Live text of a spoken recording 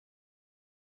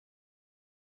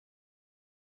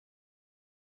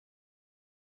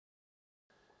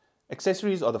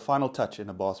Accessories are the final touch in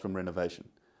a bathroom renovation.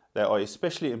 They are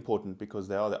especially important because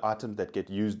they are the items that get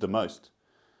used the most.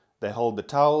 They hold the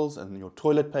towels and your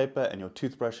toilet paper and your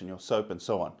toothbrush and your soap and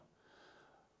so on.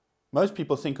 Most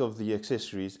people think of the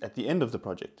accessories at the end of the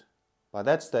project. By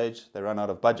that stage, they run out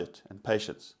of budget and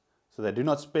patience, so they do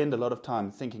not spend a lot of time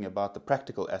thinking about the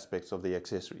practical aspects of the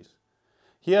accessories.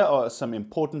 Here are some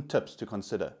important tips to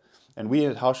consider, and we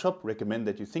at HouseShop recommend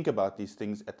that you think about these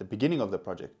things at the beginning of the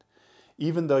project,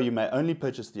 even though you may only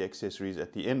purchase the accessories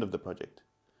at the end of the project.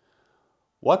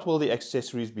 What will the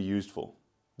accessories be used for?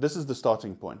 This is the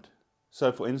starting point.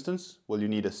 So for instance, will you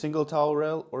need a single towel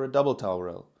rail or a double towel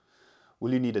rail?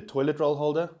 Will you need a toilet roll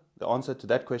holder? The answer to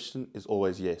that question is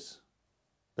always yes.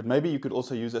 But maybe you could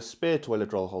also use a spare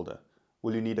toilet roll holder.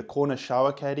 Will you need a corner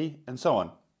shower caddy? And so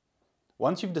on.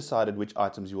 Once you've decided which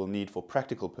items you will need for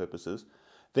practical purposes,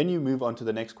 then you move on to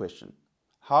the next question.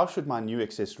 How should my new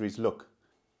accessories look?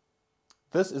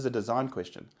 This is a design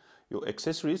question. Your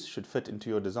accessories should fit into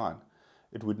your design.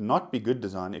 It would not be good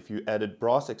design if you added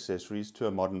brass accessories to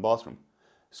a modern bathroom.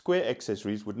 Square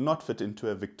accessories would not fit into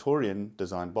a Victorian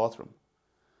designed bathroom.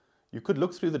 You could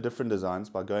look through the different designs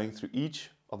by going through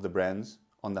each of the brands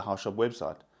on the HouseShop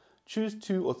website. Choose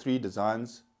 2 or 3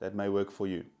 designs that may work for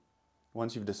you.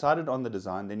 Once you've decided on the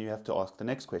design, then you have to ask the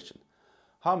next question.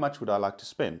 How much would I like to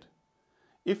spend?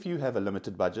 If you have a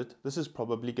limited budget, this is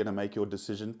probably going to make your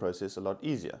decision process a lot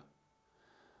easier.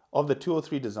 Of the 2 or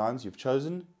 3 designs you've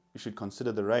chosen, you should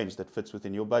consider the range that fits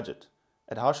within your budget.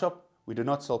 At HouseShop, we do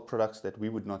not sell products that we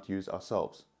would not use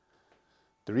ourselves.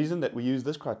 The reason that we use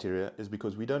this criteria is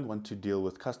because we don't want to deal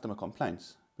with customer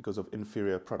complaints because of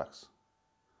inferior products.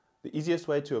 The easiest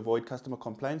way to avoid customer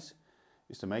complaints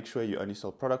is to make sure you only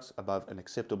sell products above an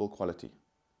acceptable quality.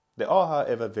 There are,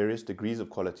 however, various degrees of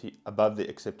quality above the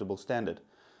acceptable standard,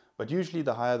 but usually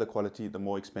the higher the quality, the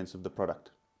more expensive the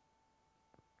product.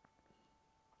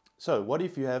 So, what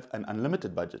if you have an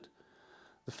unlimited budget?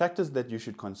 The factors that you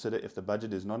should consider if the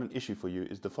budget is not an issue for you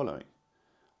is the following.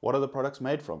 What are the products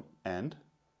made from? And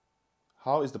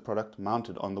how is the product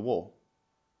mounted on the wall?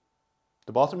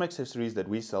 The bathroom accessories that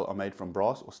we sell are made from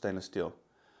brass or stainless steel.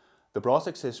 The brass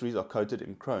accessories are coated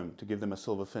in chrome to give them a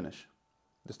silver finish.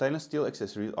 The stainless steel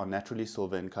accessories are naturally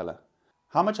silver in color.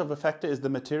 How much of a factor is the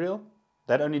material?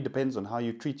 That only depends on how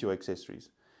you treat your accessories.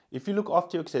 If you look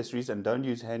after your accessories and don't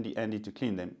use Handy Andy to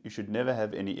clean them, you should never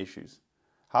have any issues.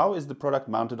 How is the product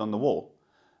mounted on the wall?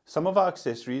 Some of our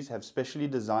accessories have specially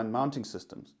designed mounting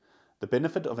systems. The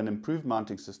benefit of an improved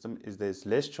mounting system is there's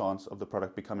less chance of the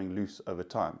product becoming loose over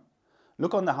time.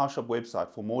 Look on the HouseShop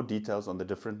website for more details on the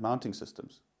different mounting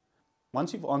systems.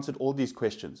 Once you've answered all these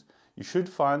questions, you should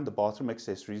find the bathroom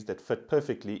accessories that fit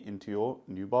perfectly into your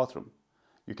new bathroom.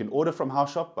 You can order from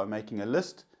HouseShop by making a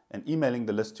list and emailing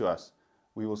the list to us.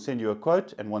 We will send you a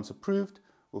quote, and once approved,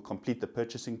 we'll complete the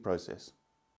purchasing process.